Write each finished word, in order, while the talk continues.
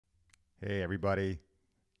Hey everybody,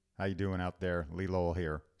 how you doing out there? Lowell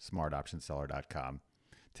here, smartoptionseller.com.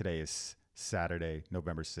 Today is Saturday,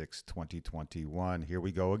 November 6th, 2021. Here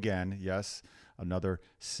we go again. Yes, another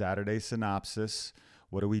Saturday synopsis.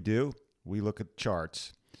 What do? We look at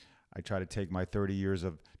charts. I try to take my 30 years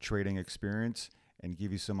of trading experience and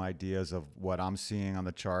give you some ideas of what I'm seeing on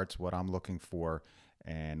the charts, what I'm looking for,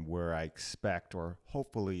 and where I expect or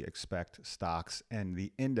hopefully expect stocks and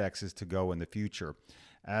the indexes to go in the future.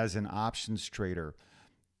 As an options trader,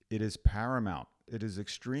 it is paramount. It is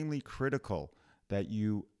extremely critical that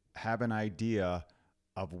you have an idea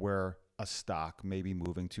of where a stock may be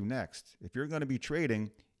moving to next. If you're going to be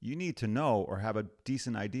trading, you need to know or have a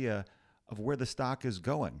decent idea of where the stock is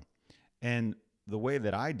going. And the way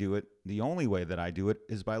that I do it, the only way that I do it,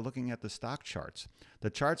 is by looking at the stock charts.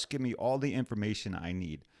 The charts give me all the information I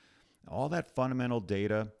need. All that fundamental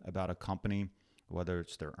data about a company, whether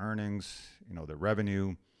it's their earnings, their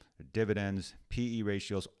revenue, their dividends, PE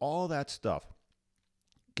ratios, all that stuff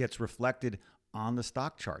gets reflected on the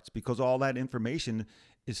stock charts because all that information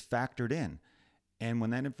is factored in. And when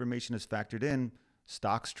that information is factored in,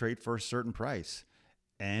 stocks trade for a certain price.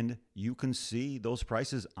 And you can see those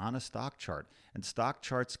prices on a stock chart. And stock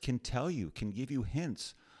charts can give you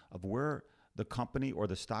hints of where the company or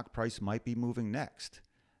the stock price might be moving next.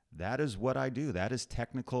 That is what I do. That is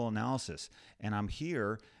technical analysis. And I'm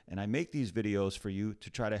here and I make these videos for you to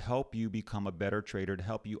try to help you become a better trader, to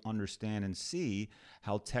help you understand and see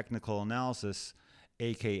how technical analysis,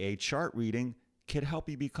 aka chart reading, can help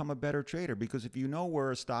you become a better trader. Because if you know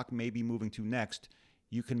where a stock may be moving to next,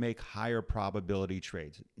 you can make higher probability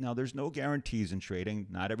trades. Now, there's no guarantees in trading.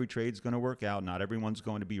 Not every trade's going to work out. Not everyone's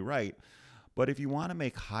going to be right. But if you want to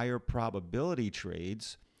make higher probability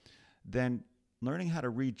trades, then learning how to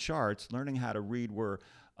read charts, learning how to read where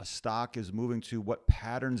a stock is moving to, what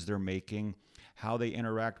patterns they're making, how they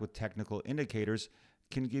interact with technical indicators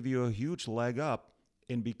can give you a huge leg up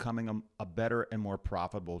in becoming a better and more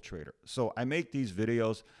profitable trader. So I make these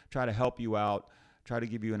videos, try to help you out, try to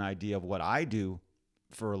give you an idea of what I do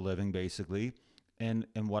for a living, basically, and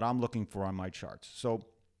what I'm looking for on my charts. So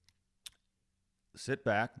sit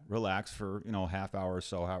back, relax for, half hour or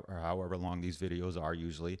so, or however long these videos are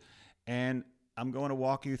usually, and I'm going to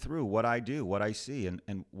walk you through what I do, what I see,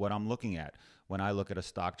 and what I'm looking at when I look at a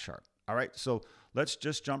stock chart. All right, so let's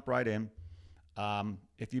just jump right in.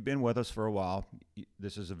 If you've been with us for a while,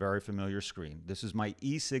 this is a very familiar screen. This is my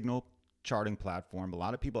eSignal charting platform. A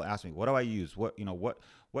lot of people ask me, what do I use? What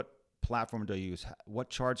platform do I use? What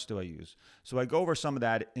charts do I use? So I go over some of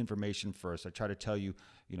that information first. I try to tell you,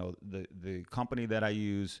 the company that I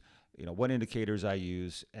use, what indicators I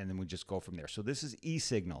use, and then we just go from there. So this is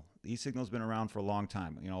eSignal. eSignal's been around for a long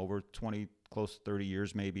time, over 20, close to 30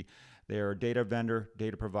 years maybe. They're a data vendor,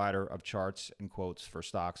 data provider of charts and quotes for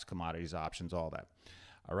stocks, commodities, options, all that.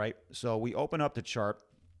 All right, so we open up the chart.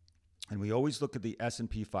 And we always look at the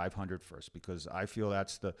S&P 500 first because I feel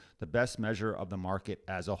that's the best measure of the market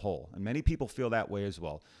as a whole. And many people feel that way as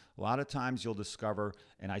well. A lot of times you'll discover,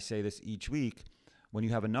 and I say this each week, when you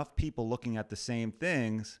have enough people looking at the same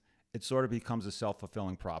things, it sort of becomes a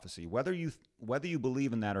self-fulfilling prophecy. Whether you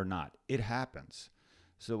believe in that or not, it happens.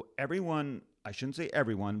 So everyone, I shouldn't say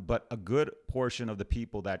everyone, but a good portion of the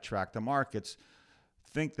people that track the markets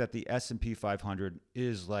think that the S&P 500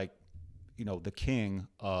 is like, the king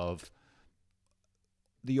of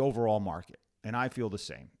the overall market. And I feel the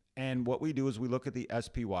same. And what we do is we look at the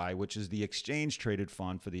SPY, which is the exchange traded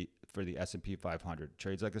fund for the S&P 500.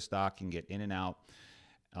 Trades like a stock, can get in and out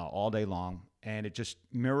all day long. And it just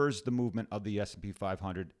mirrors the movement of the S&P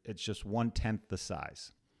 500. It's just 1/10 the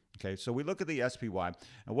size. Okay, so we look at the SPY.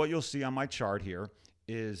 And what you'll see on my chart here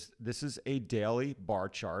is this is a daily bar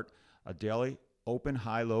chart, a daily open,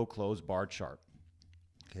 high, low, close bar chart.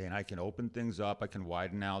 Okay, and I can open things up. I can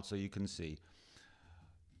widen out so you can see.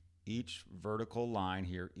 Each vertical line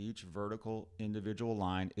here, each vertical individual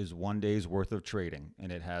line is 1 day's worth of trading. And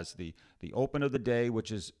it has the open of the day,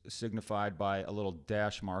 which is signified by a little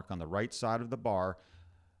dash mark on the right side of the bar.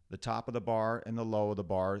 The top of the bar and the low of the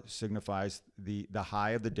bar signifies the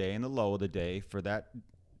high of the day and the low of the day for that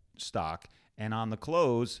stock. And on the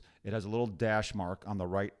close, it has a little dash mark on the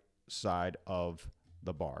right side of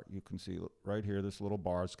the bar. You can see right here, this little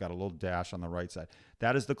bar, it's got a little dash on the right side.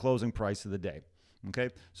 That is the closing price of the day. Okay,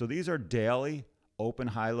 so these are daily open,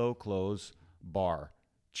 high, low, close bar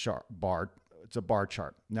chart. It's a bar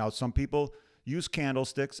chart. Now, some people use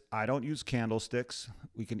candlesticks. I don't use candlesticks.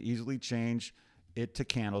 We can easily change it to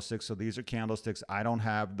candlesticks. So these are candlesticks. I don't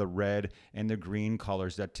have the red and the green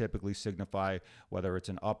colors that typically signify whether it's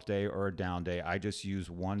an up day or a down day. I just use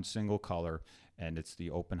one single color, and it's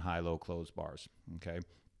the open, high, low, close bars. Okay.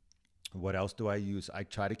 What else do I use? I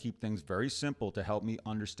try to keep things very simple to help me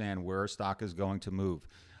understand where a stock is going to move.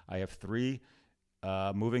 I have three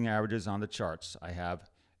moving averages on the charts. I have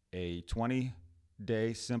a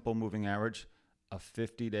 20-day simple moving average, a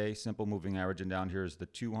 50-day simple moving average, and down here is the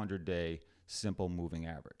 200-day simple moving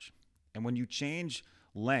average. And when you change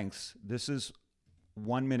lengths, this is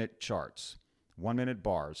 1-minute charts, 1-minute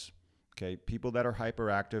bars. Okay, people that are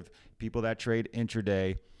hyperactive, people that trade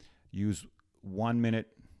intraday use 1-minute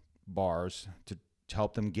bars to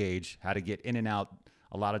help them gauge how to get in and out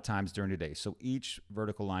a lot of times during the day. So each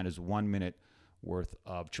vertical line is 1 minute worth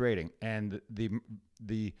of trading. And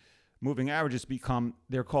the moving averages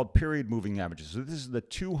they're called period moving averages. So this is the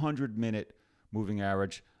 200-minute moving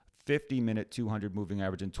average, 50-minute 200 moving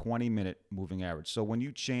average, and 20-minute moving average. So when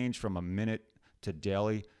you change from a minute to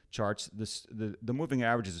daily charts, the moving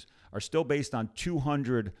averages are still based on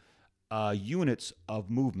 200 units of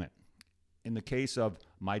movement. In the case of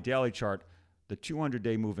my daily chart, the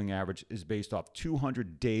 200-day moving average is based off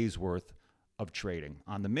 200 days worth of trading.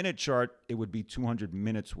 On the minute chart, it would be 200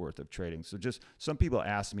 minutes worth of trading. So just some people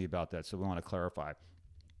ask me about that, so we want to clarify.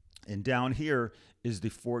 And down here is the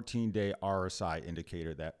 14-day RSI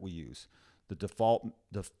indicator that we use. The default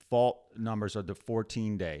numbers are the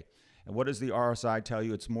 14-day. And what does the RSI tell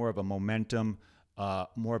you? It's more of a momentum,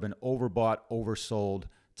 more of an overbought, oversold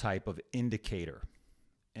type of indicator.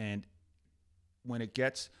 And when it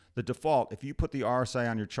gets the default, if you put the RSI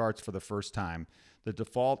on your charts for the first time, the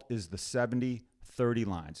default is the 70-30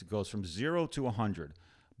 lines. It goes from 0 to 100.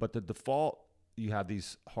 But the default, you have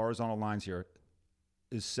these horizontal lines here,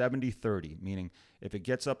 is 70-30, meaning if it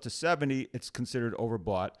gets up to 70, it's considered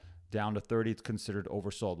overbought. Down to 30, it's considered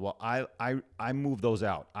oversold. Well, I move those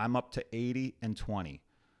out. I'm up to 80 and 20.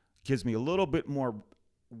 Gives me a little bit more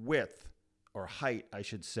width, or height, I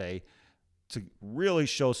should say, to really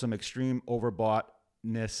show some extreme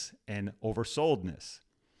overboughtness and oversoldness.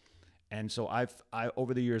 And so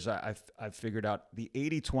over the years, I've figured out the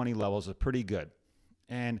 80-20 levels are pretty good.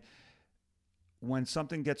 And when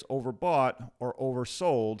something gets overbought or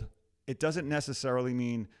oversold, it doesn't necessarily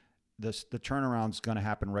mean the turnaround's going to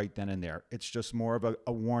happen right then and there. It's just more of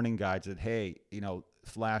a warning guide that, hey,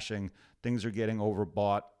 flashing, things are getting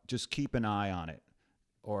overbought. Just keep an eye on it.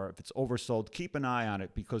 Or if it's oversold, keep an eye on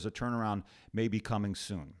it because a turnaround may be coming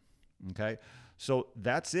soon. Okay? So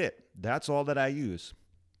that's it. That's all that I use.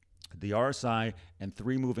 The RSI and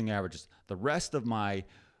 3 moving averages. The rest of my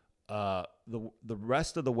the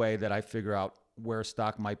rest of the way that I figure out where a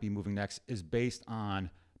stock might be moving next is based on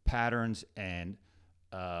patterns and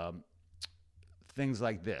things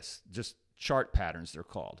like this. Just chart patterns, they're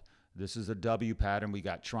called. This is a W pattern. We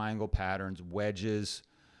got triangle patterns, wedges,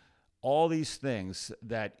 all these things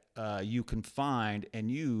that you can find and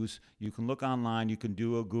use. You can look online. You can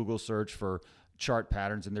do a Google search for chart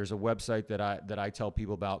patterns, and there's a website that I tell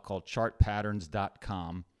people about called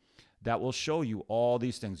chartpatterns.com that will show you all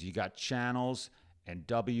these things. You got channels and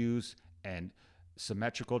W's and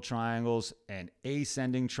symmetrical triangles and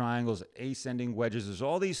ascending triangles, ascending wedges. There's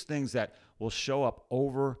all these things that will show up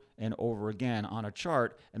over and over again on a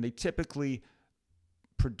chart, and they typically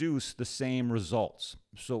produce the same results.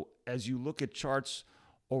 So as you look at charts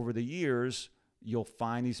over the years, you'll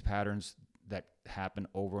find these patterns that happen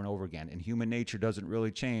over and over again. And human nature doesn't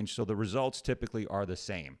really change, so the results typically are the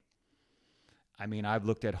same. I mean, I've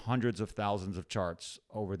looked at hundreds of thousands of charts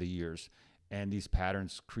over the years, and these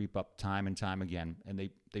patterns creep up time and time again, and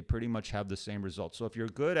they pretty much have the same results. So if you're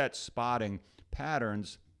good at spotting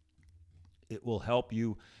patterns, it will help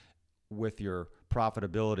you with your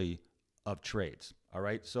profitability of trades. All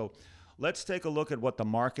right, so let's take a look at what the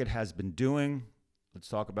market has been doing. Let's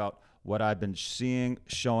talk about what I've been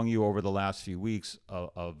showing you over the last few weeks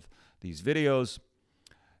of these videos.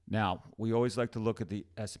 Now, we always like to look at the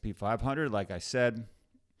S&P 500, like I said.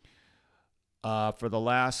 For the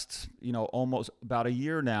last, almost about a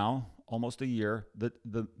year now, almost a year,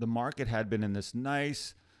 the market had been in this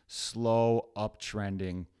nice, slow,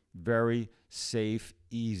 uptrending, very safe,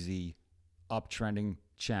 easy, uptrending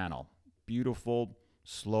channel. Beautiful,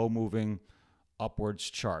 slow-moving, upwards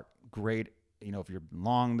chart. Great. If you're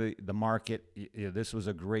long the market, this was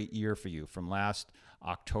a great year for you. From last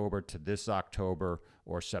October to this October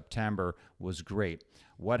or September was great.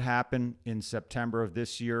 What happened in September of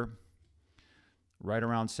this year? Right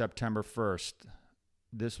around September 1st,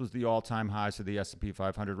 this was the all-time highs of the S&P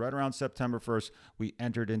 500. Right around September 1st, we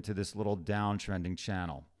entered into this little downtrending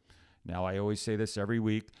channel. Now, I always say this every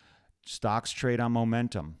week. Stocks trade on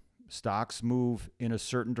momentum. Stocks move in a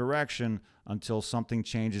certain direction until something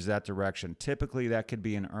changes that direction. Typically, that could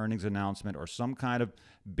be an earnings announcement or some kind of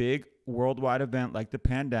big worldwide event like the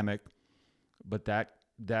pandemic, but that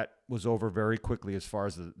that was over very quickly as far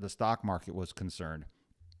as the stock market was concerned.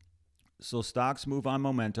 So stocks move on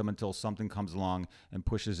momentum until something comes along and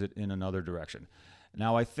pushes it in another direction.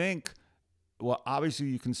 Now, I think, well, obviously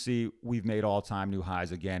you can see we've made all-time new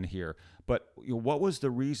highs again here. But what was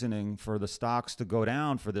the reasoning for the stocks to go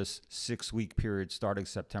down for this 6-week period starting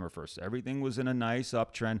September 1st? Everything was in a nice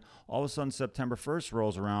uptrend. All of a sudden, September 1st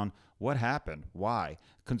rolls around. What happened? Why?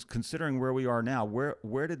 Considering where we are now,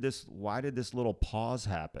 why did this little pause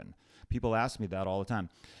happen? People ask me that all the time.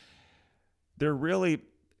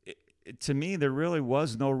 To me, there really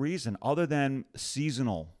was no reason other than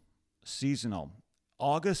seasonal.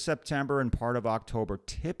 August, September, and part of October,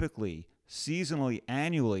 typically, seasonally,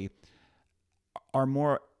 annually, are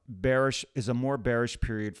more bearish, is a more bearish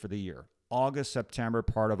period for the year. August, September,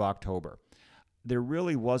 part of October. There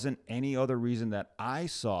really wasn't any other reason that I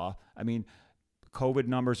saw. I mean, COVID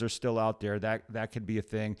numbers are still out there. That could be a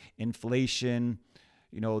thing. Inflation,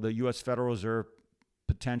 the U.S. Federal Reserve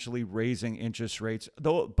potentially raising interest rates.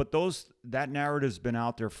 But that narrative's been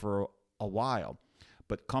out there for a while.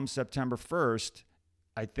 But come September 1st,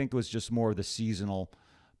 I think it was just more of the seasonal.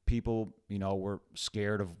 People, were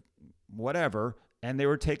scared of whatever, and they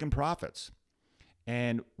were taking profits.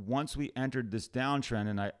 And once we entered this downtrend,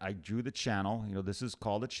 and I drew the channel, this is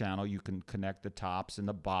called a channel. You can connect the tops and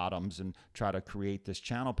the bottoms and try to create this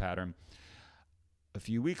channel pattern. A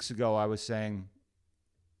few weeks ago, I was saying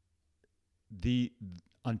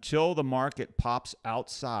until the market pops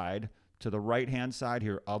outside to the right-hand side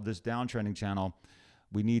here of this downtrending channel,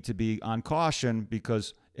 we need to be on caution,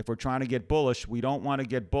 because if we're trying to get bullish, we don't want to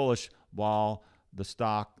get bullish while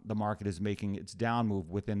the market is making its down move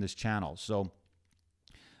within this channel. So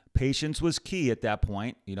patience was key at that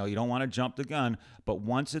point. You don't want to jump the gun, but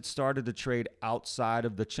once it started to trade outside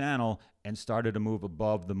of the channel and started to move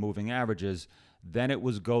above the moving averages, then it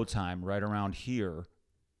was go time right around here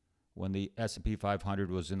when the S&P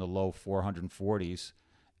 500 was in the low 440s.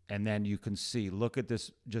 And then you can see, look at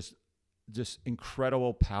this just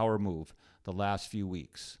incredible power move the last few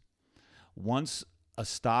weeks. Once a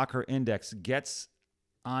stock or index gets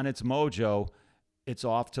on its mojo, it's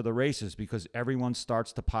off to the races, because everyone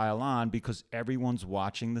starts to pile on, because everyone's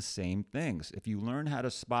watching the same things. If you learn how to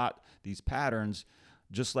spot these patterns,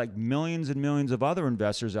 just like millions and millions of other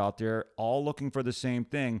investors out there, all looking for the same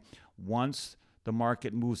thing, once the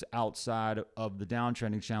market moves outside of the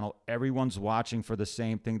downtrending channel, everyone's watching for the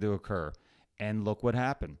same thing to occur. And look what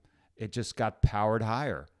happened. It just got powered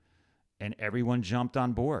higher, and everyone jumped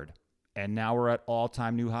on board. And now we're at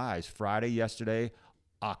all-time new highs. Friday, yesterday,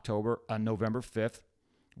 November 5th,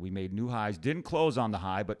 we made new highs. Didn't close on the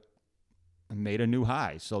high, but made a new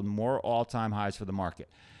high. So more all-time highs for the market.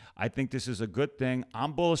 I think this is a good thing.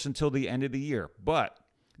 I'm bullish until the end of the year, but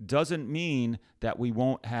doesn't mean that we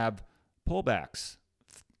won't have pullbacks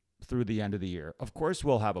through the end of the year. Of course,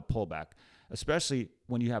 we'll have a pullback, especially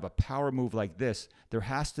when you have a power move like this. There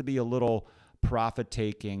has to be a little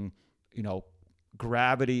profit-taking,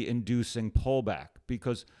 gravity-inducing pullback,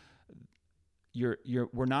 because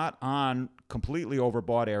we're not on completely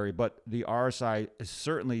overbought area, but the RSI has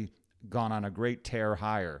certainly gone on a great tear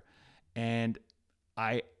higher. And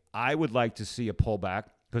I would like to see a pullback,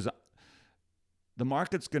 because the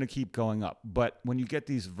market's going to keep going up. But when you get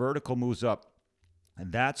these vertical moves up,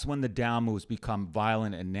 and that's when the down moves become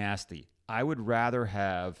violent and nasty. I would rather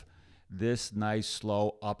have this nice,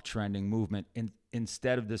 slow, uptrending movement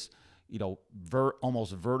instead of this,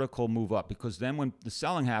 almost vertical move up, because then when the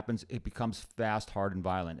selling happens, it becomes fast, hard, and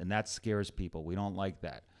violent, and that scares people. We don't like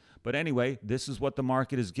that. But anyway, this is what the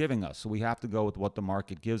market is giving us, so we have to go with what the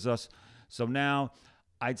market gives us. So now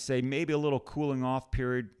I'd say maybe a little cooling off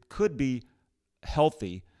period could be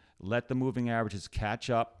healthy. Let the moving averages catch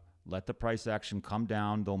up. Let the price action come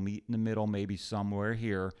down. They'll meet in the middle, maybe somewhere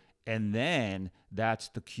here. And then that's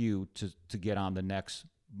the cue to get on the next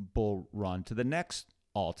bull run to the next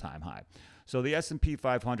all-time high. So the S&P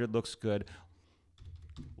 500 looks good.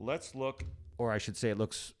 Let's look, or I should say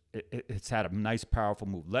it's had a nice, powerful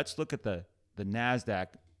move. Let's look at the NASDAQ,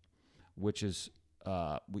 which is,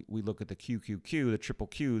 we look at the QQQ, the triple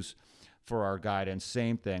Qs for our guidance.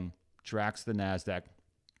 Same thing, tracks the NASDAQ.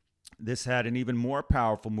 This had an even more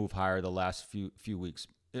powerful move higher the last few weeks.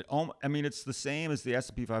 It's the same as the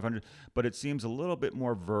S&P 500, but it seems a little bit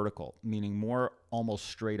more vertical, meaning more almost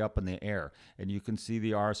straight up in the air. And you can see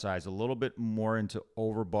the RSI is a little bit more into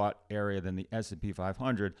overbought area than the S&P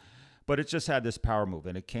 500, but it just had this power move,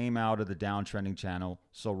 and it came out of the downtrending channel.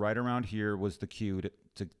 So right around here was the cue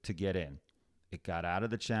to get in. It got out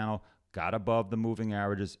of the channel, got above the moving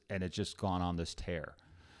averages, and it just gone on this tear.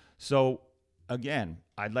 So again,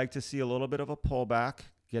 I'd like to see a little bit of a pullback,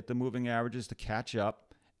 get the moving averages to catch up,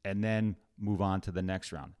 and then move on to the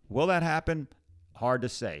next round. Will that happen? Hard to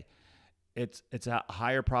say. It's a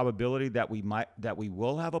higher probability that we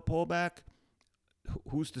will have a pullback.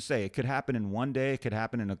 Who's to say? It could happen in one day. It could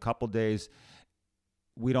happen in a couple days.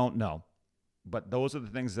 We don't know. But those are the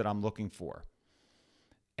things that I'm looking for.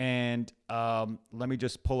 And let me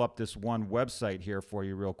just pull up this one website here for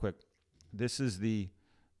you real quick. This is the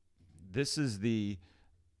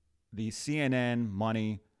CNN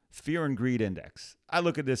Money Fear and Greed Index. I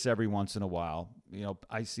look at this every once in a while. You know,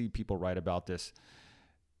 I see people write about this.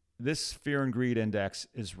 This Fear and Greed Index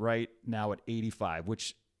is right now at 85,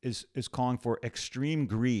 which is calling for extreme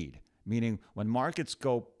greed, meaning when markets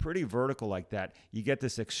go pretty vertical like that, you get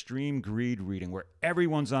this extreme greed reading where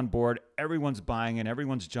everyone's on board, everyone's buying in,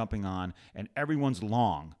 everyone's jumping on, and everyone's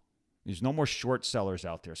long. There's no more short sellers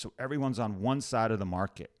out there. So everyone's on one side of the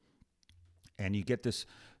market. And you get this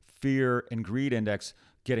fear and greed index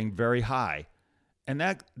getting very high. And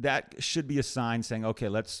that should be a sign saying, okay,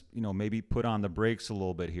 let's, maybe put on the brakes a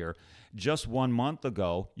little bit here. Just 1 month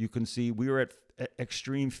ago, you can see we were at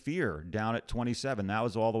extreme fear down at 27. That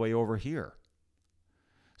was all the way over here.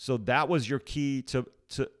 So that was your key to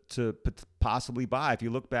possibly buy. If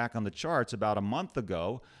you look back on the charts about a month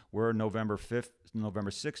ago, we're November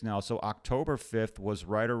 6th now. So October 5th was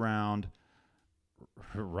right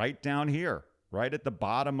down here, right at the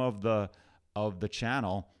bottom of the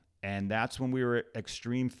channel. And that's when we were at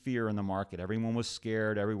extreme fear in the market. Everyone was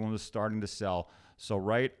scared. Everyone was starting to sell. So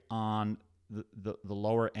right on the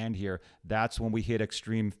lower end here, that's when we hit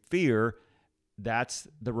extreme fear. That's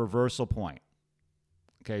the reversal point.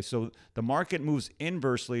 Okay, so the market moves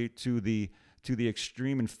inversely to the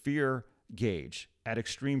extreme and fear gauge. At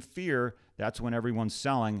extreme fear, that's when everyone's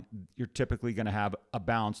selling. You're typically going to have a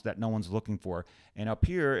bounce that no one's looking for. And up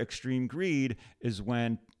here, extreme greed is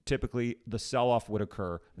when typically the sell-off would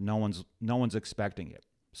occur. No one's expecting it.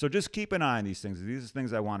 So just keep an eye on these things. These are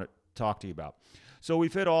things I want to talk to you about. So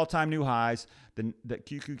we've hit all-time new highs. The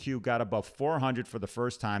QQQ got above 400 for the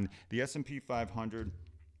first time. The S&P 500,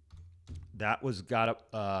 that was got up,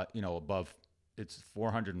 above. It's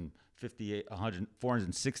 458,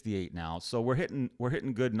 468 now. So we're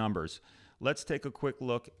hitting good numbers. Let's take a quick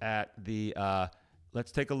look at the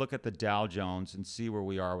Dow Jones and see where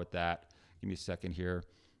we are with that. Give me a second here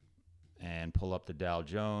and pull up the Dow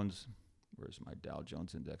Jones. Where's my Dow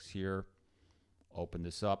Jones index here? Open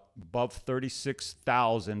this up. Above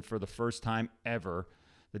 36,000 for the first time ever.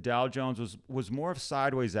 The Dow Jones was more of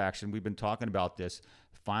sideways action. We've been talking about this.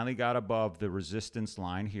 Finally got above the resistance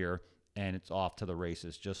line here, and it's off to the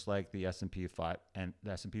races, just like the S&P 500 and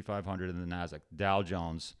the Nasdaq. Dow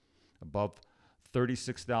Jones above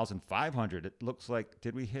 36,500. It looks like,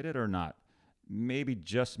 did we hit it or not? Maybe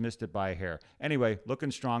just missed it by a hair. Anyway,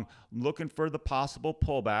 looking strong. Looking for the possible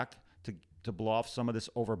pullback to blow off some of this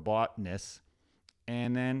overboughtness.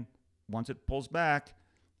 And then once it pulls back,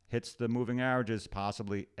 hits the moving averages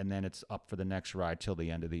possibly, and then it's up for the next ride till the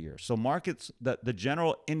end of the year. So markets, the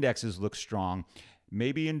general indexes look strong,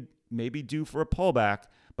 maybe due for a pullback,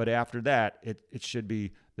 but after that, it should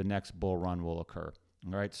be the next bull run will occur.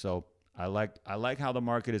 All right, so I like how the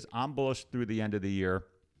market is. I'm bullish through the end of the year,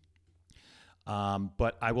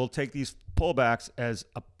 but I will take these pullbacks as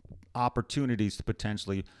opportunities to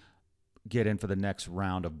potentially get in for the next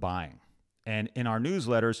round of buying. And in our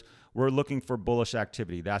newsletters, we're looking for bullish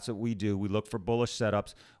activity. That's what we do. We look for bullish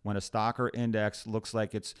setups. When a stock or index looks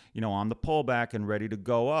like it's, on the pullback and ready to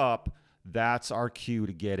go up, that's our cue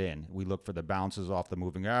to get in. We look for the bounces off the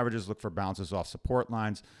moving averages, look for bounces off support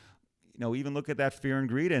lines. Even look at that fear and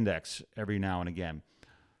greed index every now and again.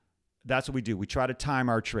 That's what we do. We try to time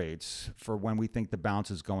our trades for when we think the bounce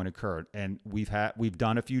is going to occur. And we've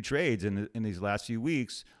done a few trades in these last few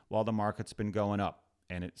weeks while the market's been going up.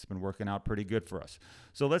 And it's been working out pretty good for us.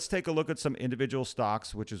 So let's take a look at some individual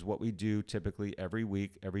stocks, which is what we do typically every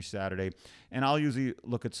week, every Saturday. And I'll usually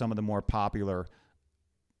look at some of the more popular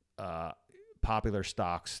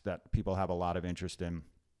stocks that people have a lot of interest in.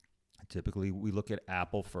 Typically, we look at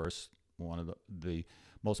Apple first, one of the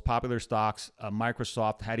most popular stocks.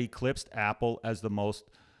 Microsoft had eclipsed Apple as the most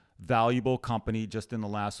valuable company just in the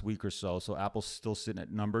last week or so. So Apple's still sitting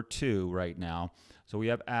at number 2 right now. So we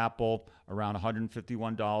have Apple around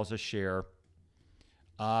 $151 a share.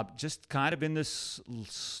 Just kind of in this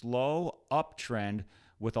slow uptrend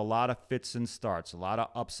with a lot of fits and starts, a lot of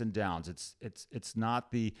ups and downs. It's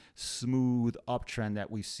not the smooth uptrend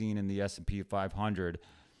that we've seen in the S&P 500.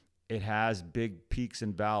 It has big peaks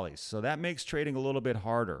and valleys. So that makes trading a little bit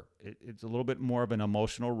harder. It's a little bit more of an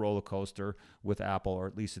emotional roller coaster with Apple, or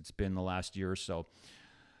at least it's been the last year or so.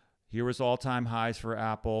 Here was all-time highs for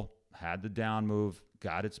Apple, had the down move,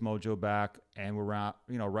 got its mojo back, and we're around,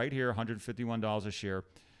 right here, $151 a share.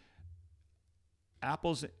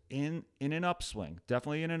 Apple's in an upswing,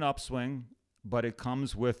 definitely in an upswing, but it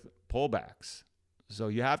comes with pullbacks. So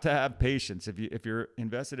you have to have patience. If you're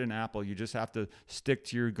invested in Apple, you just have to stick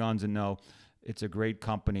to your guns and know it's a great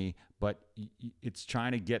company, but it's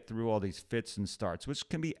trying to get through all these fits and starts, which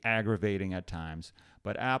can be aggravating at times.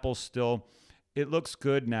 But Apple still, it looks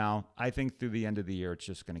good now. I think through the end of the year, it's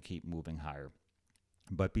just going to keep moving higher.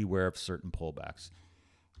 But beware of certain pullbacks.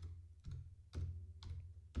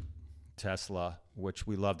 Tesla, which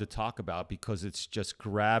we love to talk about because it's just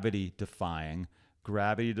gravity defying.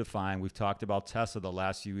 Gravity defying. We've talked about Tesla the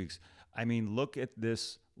last few weeks. I mean, look at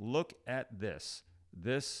this. Look at this.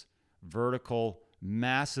 This vertical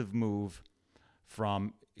massive move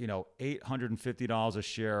from, $850 a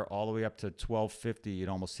share all the way up to $12.50. It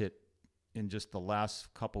almost hit in just the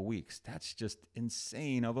last couple weeks. That's just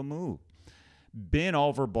insane of a move. Been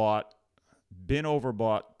overbought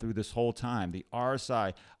through this whole time. The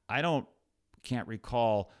RSI, can't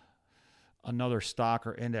recall another stock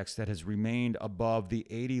or index that has remained above the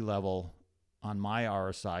 80 level on my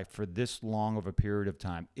RSI for this long of a period of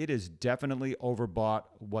time. It is definitely overbought,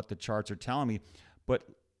 what the charts are telling me, but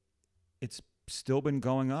it's still been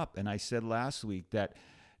going up. And I said last week that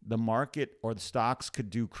the market or the stocks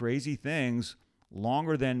could do crazy things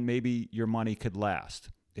longer than maybe your money could last.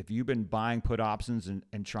 If you've been buying put options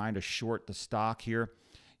and trying to short the stock here,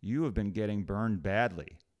 you have been getting burned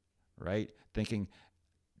badly, right? Thinking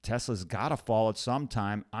Tesla's got to fall at some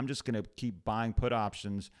time. I'm just going to keep buying put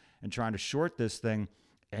options and trying to short this thing.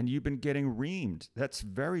 And you've been getting reamed. That's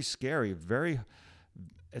very scary.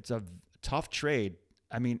 It's a tough trade.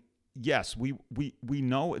 I mean, yes, we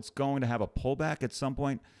know it's going to have a pullback at some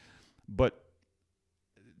point, but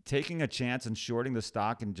taking a chance and shorting the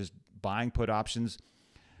stock and just buying put options,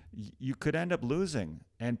 you could end up losing,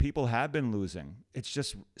 and people have been losing. It's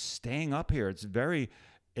just staying up here. It's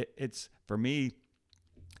for me,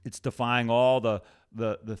 it's defying all the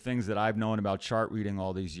things that I've known about chart reading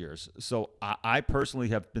all these years. So I personally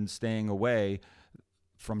have been staying away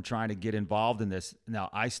from trying to get involved in this. Now,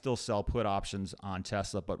 I still sell put options on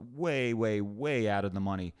Tesla, but way, way, way out of the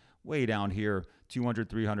money, way down here, $200,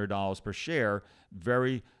 $300 per share.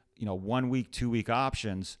 Very, 1 week, 2 week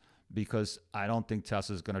options, because I don't think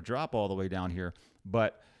Tesla's going to drop all the way down here.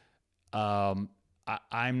 But I'm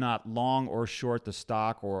not long or short the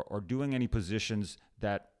stock or doing any positions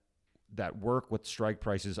that work with strike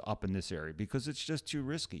prices up in this area, because it's just too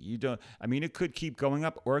risky. It could keep going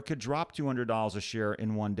up, or it could drop $200 a share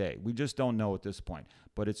in one day. We just don't know at this point,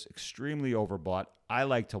 but it's extremely overbought. I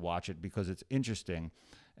like to watch it because it's interesting.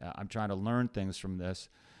 I'm trying to learn things from this,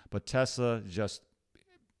 but Tesla just,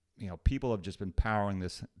 people have just been powering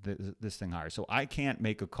this thing higher. So I can't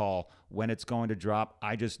make a call when it's going to drop.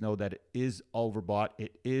 I just know that it is overbought.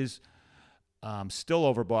 It is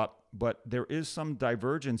still overbought, but there is some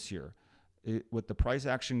divergence here. With the price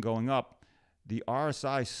action going up, the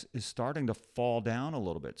RSI is starting to fall down a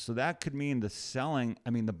little bit. So that could mean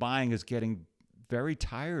the buying is getting very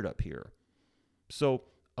tired up here. So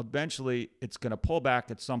eventually it's going to pull back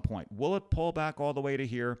at some point. Will it pull back all the way to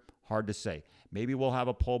here? Hard to say. Maybe we'll have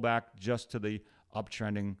a pullback just to the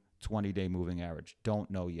uptrending 20-day moving average. Don't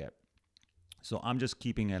know yet. So I'm just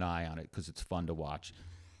keeping an eye on it because it's fun to watch.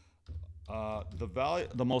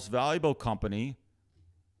 The most valuable company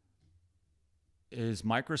is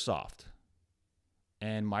Microsoft.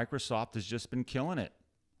 And Microsoft has just been killing it.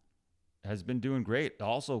 Has been doing great.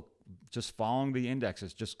 Also, just following the index,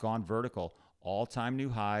 it's just gone vertical. All-time new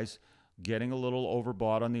highs, getting a little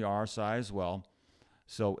overbought on the RSI as well.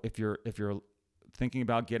 So if you're thinking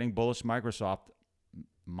about getting bullish Microsoft,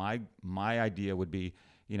 my idea would be,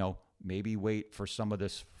 maybe wait for some of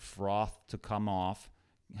this froth to come off,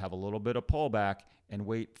 have a little bit of pullback, and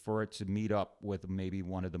wait for it to meet up with maybe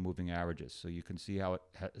one of the moving averages. So you can see how it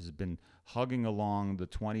has been hugging along the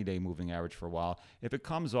 20-day moving average for a while. If it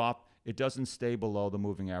comes off, it doesn't stay below the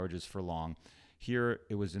moving averages for long. Here,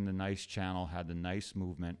 it was in the nice channel, had the nice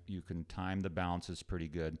movement. You can time the bounces pretty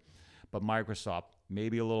good. But Microsoft,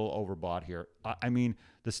 maybe a little overbought here.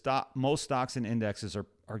 Most stocks and indexes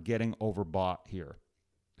are getting overbought here.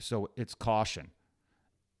 So it's caution.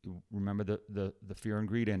 Remember the fear and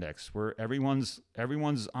greed index, where everyone's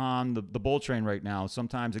on the bull train right now.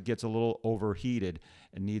 Sometimes it gets a little overheated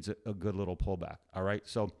and needs a good little pullback. All right,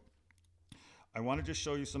 so I want to just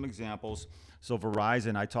show you some examples. So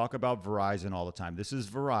Verizon, I talk about Verizon all the time. This is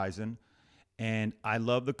Verizon, and I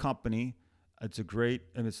love the company. It's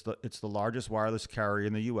the largest wireless carrier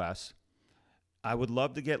in the U.S. I would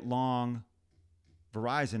love to get long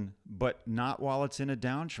Verizon, but not while it's in a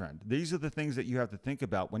downtrend. These are the things that you have to think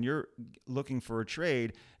about when you're looking for a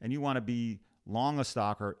trade and you want to be long a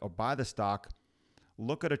stock or buy the stock.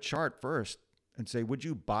 Look at a chart first and say, would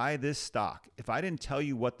you buy this stock? If I didn't tell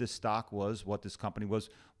you what this stock was, what this company was,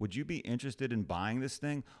 would you be interested in buying this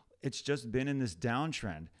thing? It's just been in this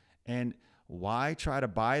downtrend. And why try to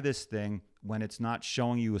buy this thing when it's not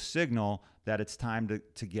showing you a signal that it's time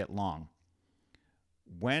to get long?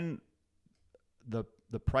 When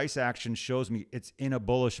the price action shows me it's in a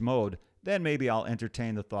bullish mode, then maybe I'll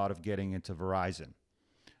entertain the thought of getting into Verizon.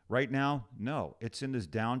 Right now, no, it's in this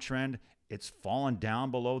downtrend. It's fallen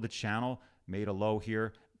down below the channel, made a low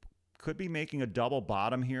here. Could be making a double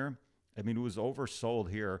bottom here. I mean, it was oversold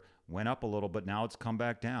here, went up a little, but now it's come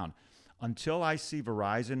back down. Until I see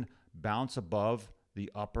Verizon bounce above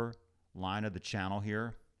the upper line of the channel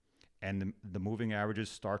here and the moving averages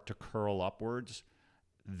start to curl upwards,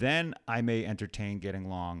 then I may entertain getting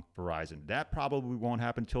long Verizon. That probably won't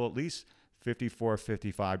happen until at least $54,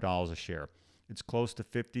 $55 a share. It's close to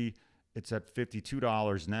 50. It's at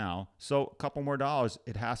 $52 now. So a couple more dollars,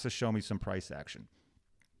 it has to show me some price action.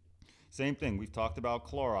 Same thing. We've talked about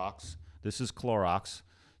Clorox. This is Clorox.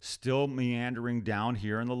 Still meandering down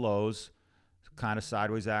here in the lows, kind of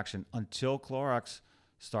sideways action until Clorox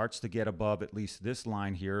starts to get above at least this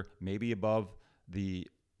line here, maybe above the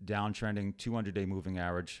downtrending 200-day moving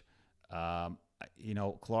average.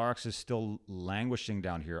 Clorox is still languishing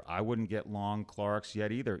down here. I wouldn't get long Clorox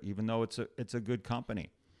yet either, even though it's a good company.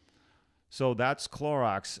 So that's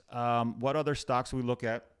Clorox. What other stocks we look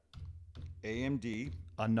at? AMD,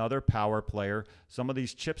 another power player. Some of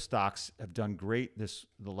these chip stocks have done great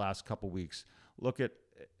the last couple weeks. Look at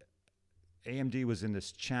AMD was in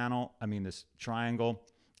this this triangle.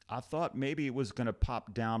 I thought maybe it was going to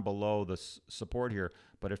pop down below the support here,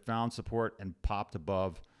 but it found support and popped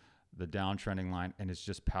above the downtrending line, and it's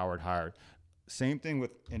just powered higher. Same thing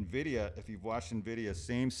with NVIDIA. If you've watched NVIDIA,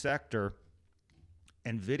 same sector,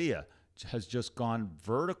 NVIDIA has just gone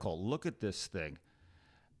vertical. Look at this thing.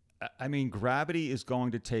 I mean, gravity is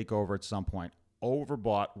going to take over at some point.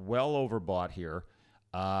 Overbought, well overbought here.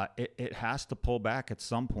 It has to pull back at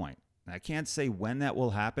some point. I can't say when that will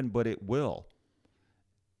happen, but it will.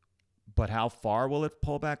 But how far will it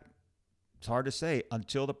pull back? It's hard to say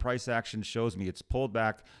until the price action shows me it's pulled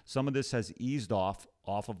back. Some of this has eased off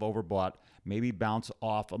of overbought, maybe bounce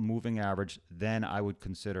off a moving average. Then I would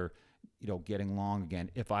consider, getting long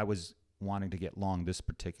again if I was wanting to get long this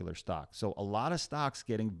particular stock. So a lot of stocks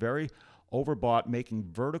getting very overbought, making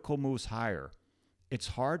vertical moves higher. It's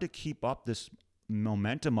hard to keep up this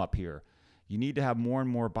momentum up here. You need to have more and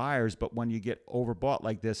more buyers, but when you get overbought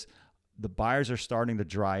like this, the buyers are starting to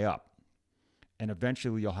dry up. And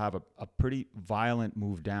eventually you'll have a pretty violent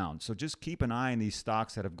move down. So just keep an eye on these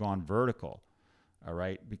stocks that have gone vertical, all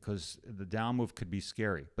right? Because the down move could be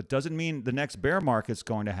scary. But doesn't mean the next bear market's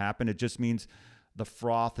going to happen. It just means the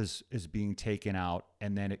froth is being taken out,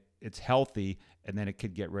 and then it's healthy, and then it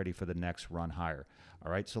could get ready for the next run higher.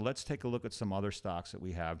 All right, so let's take a look at some other stocks that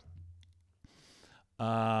we have.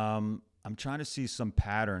 I'm trying to see some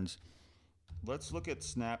patterns. Let's look at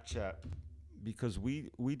Snapchat, because we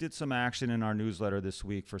did some action in our newsletter this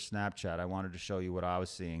week for Snapchat. I wanted to show you what I was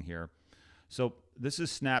seeing here. So this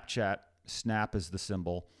is Snapchat. Snap is the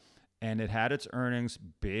symbol. And it had its earnings,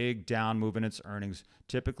 big down move in its earnings.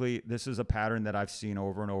 Typically, this is a pattern that I've seen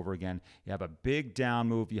over and over again. You have a big down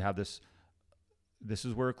move. You have this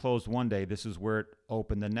is where it closed one day. This is where it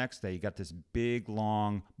opened the next day. You got this big,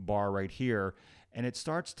 long bar right here. And it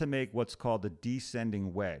starts to make what's called the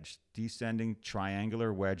descending wedge, descending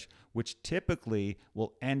triangular wedge, which typically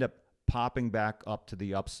will end up popping back up to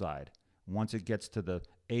the upside once it gets to the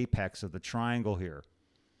apex of the triangle here.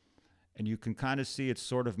 And you can kind of see it's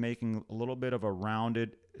sort of making a little bit of a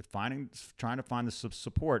rounded, trying to find the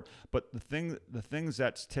support. But the things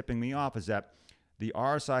that's tipping me off is that the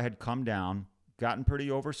RSI had come down, gotten pretty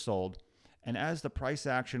oversold, and as the price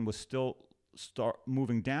action was still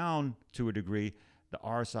moving down to a degree, the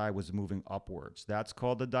RSI was moving upwards. That's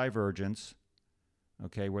called the divergence,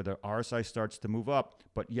 okay, where the RSI starts to move up,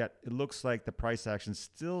 but yet it looks like the price action is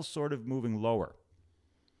still sort of moving lower.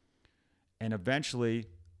 And eventually,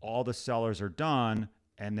 all the sellers are done,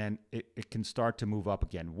 and then it can start to move up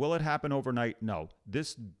again. Will it happen overnight? No.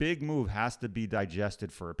 This big move has to be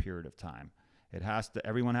digested for a period of time.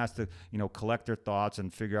 Everyone has to, collect their thoughts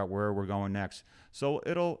and figure out where we're going next. So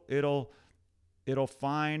it'll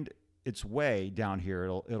find its way down here.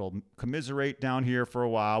 It'll commiserate down here for a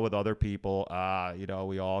while with other people.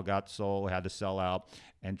 We all got sold, had to sell out,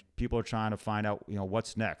 and people are trying to find out,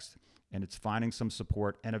 what's next. And it's finding some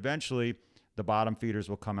support, and eventually the bottom feeders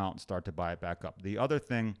will come out and start to buy it back up. The other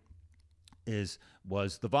thing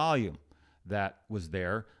was the volume that was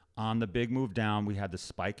there. On the big move down, we had the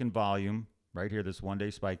spike in volume right here, this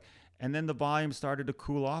one-day spike, and then the volume started to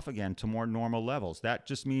cool off again to more normal levels. That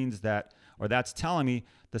just means that, or that's telling me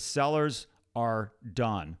the sellers are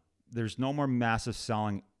done. There's no more massive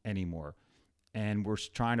selling anymore, and we're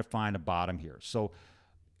trying to find a bottom here. So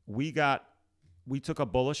we took a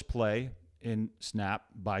bullish play in Snap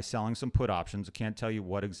by selling some put options. I can't tell you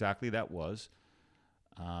what exactly that was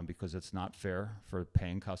because it's not fair for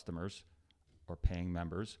paying customers or paying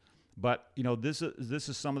members. But this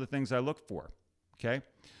is some of the things I look for. Okay.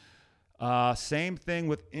 Same thing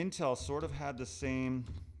with Intel. Sort of had the same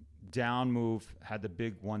down move. Had the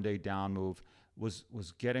big one-day down move.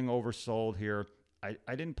 Was getting oversold here. I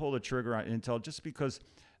didn't pull the trigger on Intel just because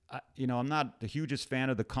I'm not the hugest fan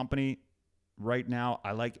of the company right now.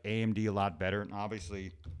 I like AMD a lot better, and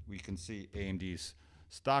obviously we can see AMD's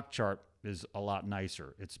stock chart is a lot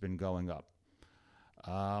nicer. It's been going up.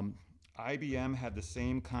 IBM had the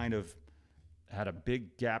same had a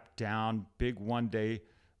big gap down, big one-day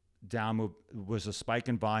down move. Was a spike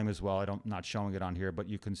in volume as well. I'm not showing it on here, but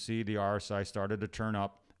you can see the RSI started to turn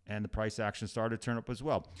up and the price action started to turn up as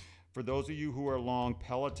well. For those of you who are long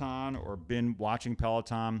Peloton or been watching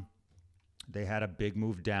Peloton, they had a big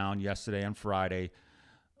move down yesterday and Friday,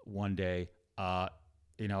 one day,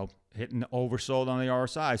 hitting oversold on the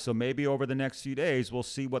RSI. So maybe over the next few days, we'll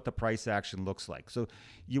see what the price action looks like. So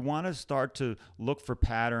you want to start to look for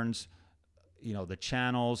patterns, the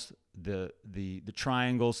channels, the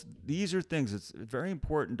triangles. These are things. It's very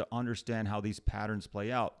important to understand how these patterns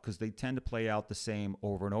play out because they tend to play out the same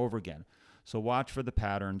over and over again. So watch for the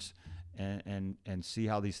patterns and see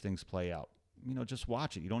how these things play out. Just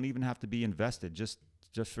watch it. You don't even have to be invested, just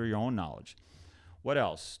for your own knowledge. What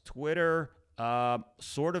else? Twitter,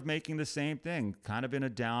 sort of making the same thing, kind of in a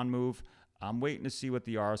down move. I'm waiting to see what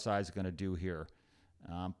the RSI is going to do here.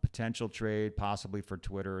 Potential trade possibly for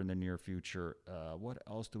Twitter in the near future. What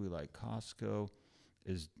else do we like? Costco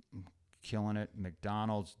is killing it.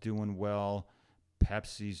 McDonald's doing well.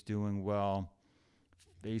 Pepsi's doing well.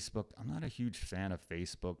 Facebook, I'm not a huge fan of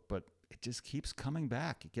Facebook, but it just keeps coming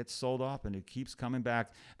back. It gets sold off and it keeps coming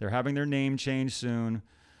back. They're having their name change soon.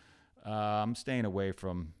 I'm staying away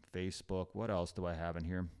from Facebook. What else do I have in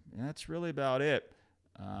here? That's really about it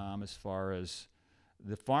as far as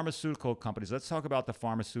the pharmaceutical companies. Let's talk about the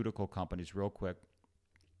pharmaceutical companies real quick.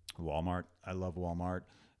 Walmart. I love Walmart.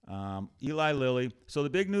 Eli Lilly. So the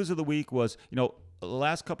big news of the week was, the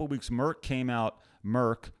last couple of weeks, Merck came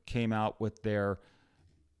out with their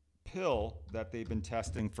pill that they've been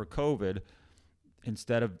testing for COVID.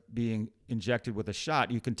 Instead of being injected with a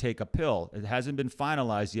shot, you can take a pill. It hasn't been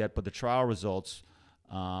finalized yet, but the trial results,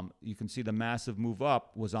 you can see the massive move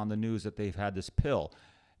up was on the news that they've had this pill.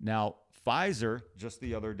 Now, Pfizer, just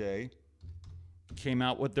the other day, came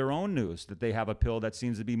out with their own news that they have a pill that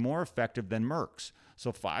seems to be more effective than Merck's.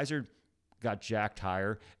 So Pfizer got jacked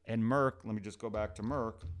higher, and Merck, let me just go back to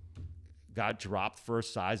Merck, got dropped for a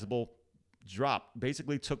sizable drop.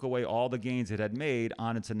 Basically took away all the gains it had made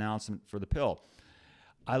on its announcement for the pill.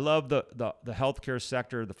 I love the healthcare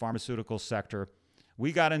sector, the pharmaceutical sector.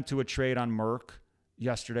 We got into a trade on Merck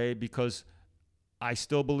yesterday because I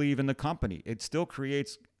still believe in the company. It still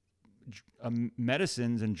creates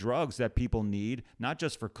medicines and drugs that people need, not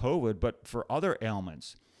just for COVID, but for other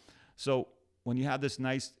ailments. So when you have this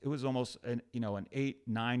nice, it was almost an $8, $9,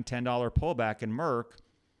 $10 pullback in Merck,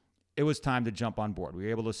 it was time to jump on board. We were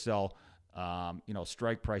able to sell,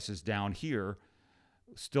 strike prices down here,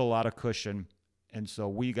 still a lot of cushion. And so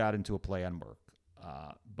we got into a play on Merck.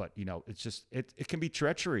 But, it's just, it can be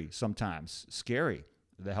treachery sometimes, scary,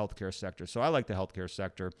 the healthcare sector. So I like the healthcare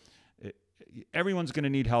sector. Everyone's going to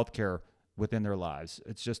need healthcare within their lives.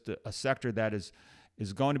 It's just a sector that is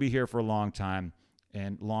going to be here for a long time.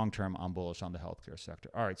 And long-term, I'm bullish on the healthcare sector.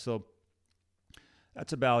 All right, so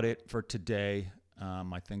that's about it for today.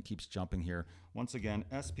 My thing keeps jumping here. Once again,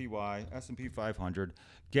 SPY, S&P 500,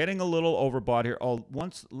 getting a little overbought here.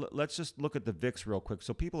 Let's just look at the VIX real quick.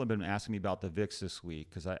 So people have been asking me about the VIX this week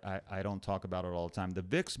because I don't talk about it all the time. The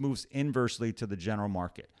VIX moves inversely to the general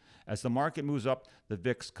market. As the market moves up, the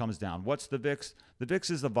VIX comes down. What's the VIX? The VIX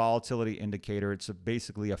is the volatility indicator. It's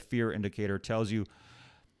basically a fear indicator. It tells you,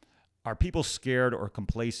 are people scared or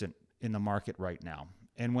complacent in the market right now?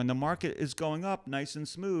 And when the market is going up nice and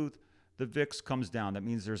smooth, the VIX comes down. That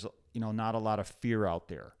means there's not a lot of fear out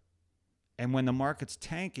there. And when the market's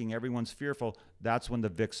tanking, everyone's fearful, that's when the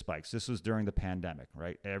VIX spikes. This was during the pandemic,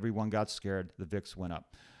 right? Everyone got scared, the VIX went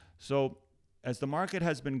up. So as the market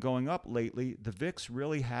has been going up lately, the VIX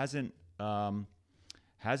really hasn't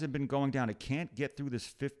hasn't been going down. It can't get through this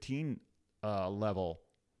 15 level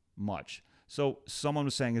much. So someone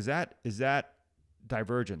was saying, is that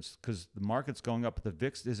divergence? Because the market's going up, but the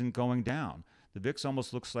VIX isn't going down. The VIX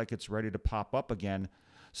almost looks like it's ready to pop up again.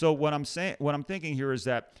 So what I'm thinking here is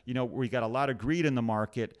that, we got a lot of greed in the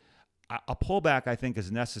market. A pullback, I think,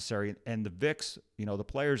 is necessary. And the VIX, the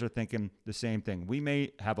players are thinking the same thing. We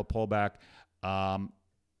may have a pullback,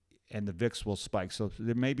 and the VIX will spike. So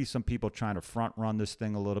there may be some people trying to front run this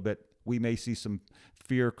thing a little bit. We may see some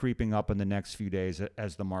fear creeping up in the next few days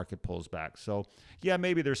as the market pulls back. So, yeah,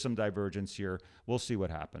 maybe there's some divergence here. We'll see what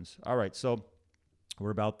happens. All right, so we're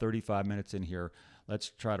about 35 minutes in here. Let's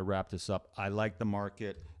try to wrap this up. I like the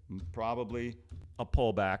market. Probably a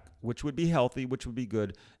pullback, which would be healthy, which would be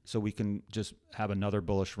good, so we can just have another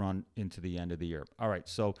bullish run into the end of the year. All right,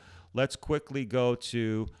 so let's quickly go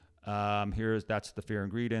to that's the Fear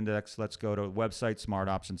and Greed Index. Let's go to website,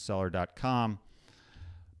 smartoptionseller.com.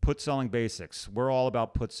 Put selling basics. We're all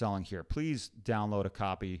about put selling here. Please download a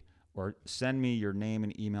copy or send me your name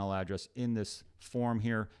and email address in this form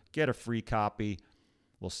here. Get a free copy.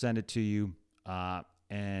 We'll send it to you.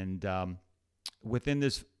 Within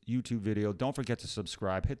this YouTube video, don't forget to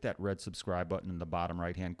subscribe. Hit that red subscribe button in the bottom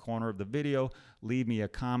right-hand corner of the video. Leave me a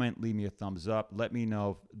comment. Leave me a thumbs up. Let me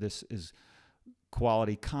know if this is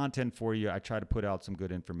quality content for you. I try to put out some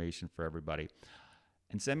good information for everybody.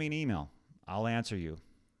 And send me an email. I'll answer you.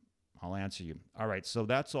 All right, so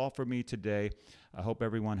that's all for me today. I hope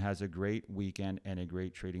everyone has a great weekend and a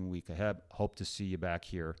great trading week ahead. Hope to see you back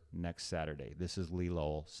here next Saturday. This is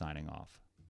Lowell signing off.